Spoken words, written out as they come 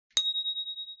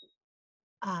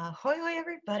Hoi hoi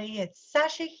everybody, it's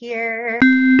Sacha here.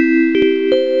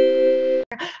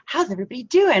 How's everybody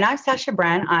doing? I'm Sacha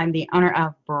Brant. I'm the owner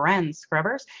of Brand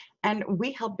Scrubbers, and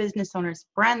we help business owners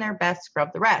brand their best,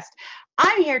 scrub the rest.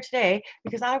 I'm here today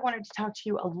because I wanted to talk to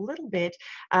you a little bit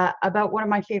about one of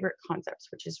my favorite concepts,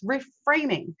 which is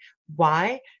reframing.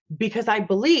 Why? Because I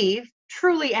believe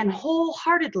truly and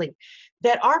wholeheartedly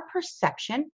that our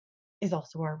perception is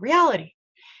also our reality.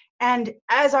 And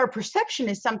as our perception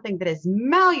is something that is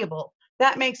malleable,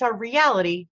 that makes our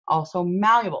reality also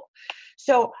malleable.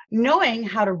 So knowing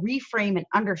how to reframe and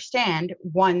understand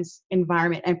one's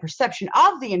environment and perception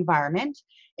of the environment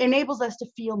enables us to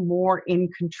feel more in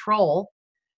control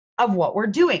of what we're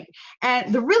doing.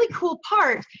 And the really cool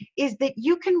part is that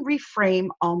you can reframe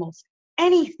almost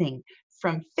anything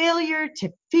from failure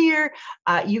to fear.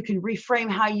 You can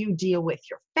reframe how you deal with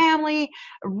your family.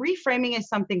 Reframing is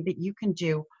something that you can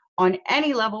do on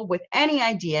any level with any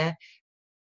idea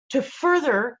to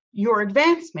further your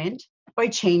advancement by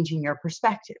changing your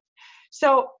perspective.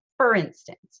 So, for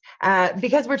instance,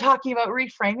 because we're talking about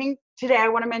reframing, today I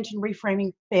want to mention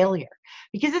reframing failure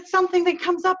because it's something that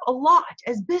comes up a lot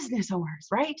as business owners,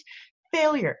 right?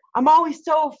 Failure. I'm always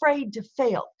so afraid to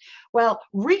fail. Well,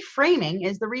 reframing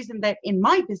is the reason that in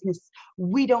my business,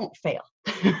 we don't fail.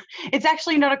 It's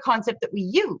actually not a concept that we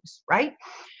use, right?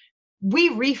 We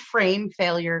reframe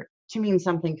failure to mean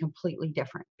something completely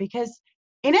different because,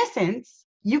 in essence,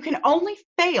 you can only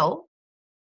fail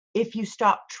if you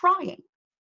stop trying,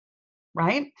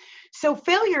 right? So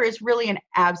failure is really an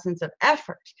absence of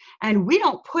effort, and we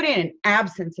don't put in an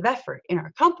absence of effort in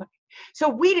our company. So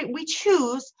we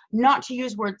choose not to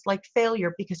use words like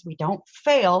failure because we don't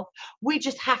fail. We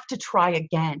just have to try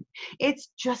again.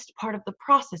 It's just part of the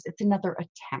process. It's another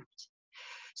attempt.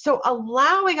 So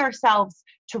allowing ourselves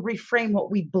to reframe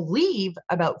what we believe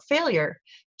about failure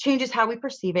changes how we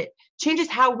perceive it, changes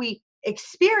how we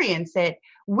experience it,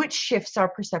 which shifts our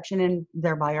perception and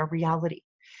thereby our reality.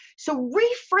 So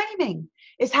reframing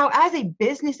is how, as a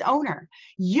business owner,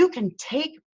 you can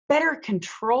take better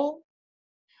control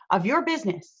of your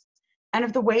business and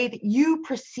of the way that you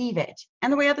perceive it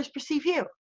and the way others perceive you.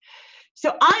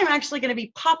 So I'm actually going to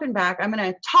be popping back. I'm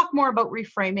going to talk more about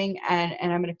reframing, and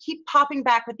I'm going to keep popping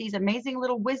back with these amazing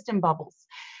little wisdom bubbles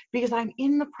because I'm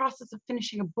in the process of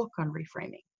finishing a book on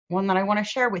reframing, one that I want to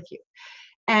share with you.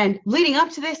 And leading up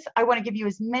to this, I want to give you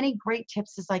as many great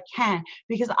tips as I can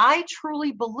because I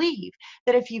truly believe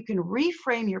that if you can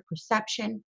reframe your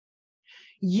perception,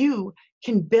 you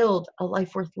can build a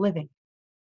life worth living.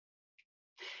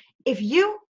 If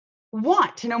you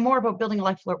want to know more about building a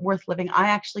life worth living, I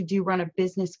actually do run a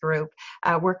business group.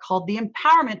 We're called the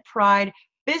Empowerment Pride,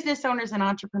 business owners and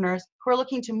entrepreneurs who are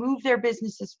looking to move their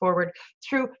businesses forward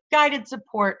through guided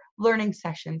support, learning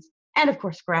sessions, and of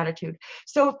course, gratitude.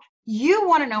 So if you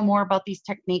want to know more about these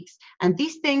techniques and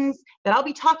these things that I'll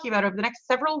be talking about over the next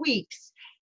several weeks,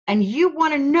 and you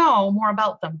want to know more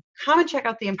about them, come and check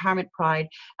out the Empowerment Pride.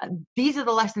 These are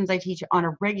the lessons I teach on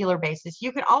a regular basis.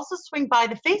 You can also swing by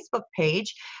the Facebook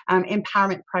page,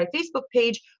 Empowerment Pride Facebook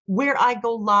page, where I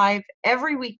go live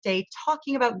every weekday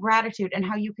talking about gratitude and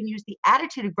how you can use the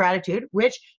attitude of gratitude,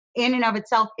 which in and of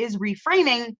itself is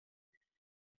reframing,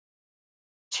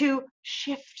 to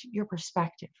shift your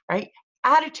perspective, right?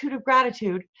 Attitude of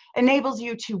gratitude enables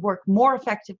you to work more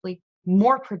effectively,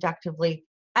 more productively,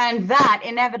 and that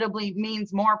inevitably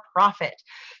means more profit.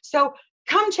 So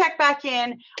come check back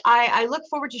in. I look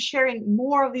forward to sharing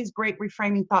more of these great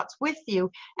reframing thoughts with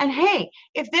you. And hey,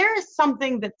 if there is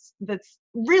something that's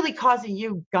really causing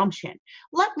you gumption,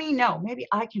 let me know. Maybe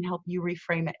I can help you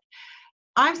reframe it.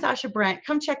 I'm Sacha Brant.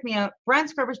 Come check me out,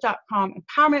 brandscrubbers.com,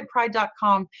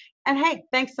 empowermentpride.com. And hey,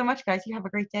 thanks so much, guys. You have a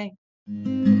great day.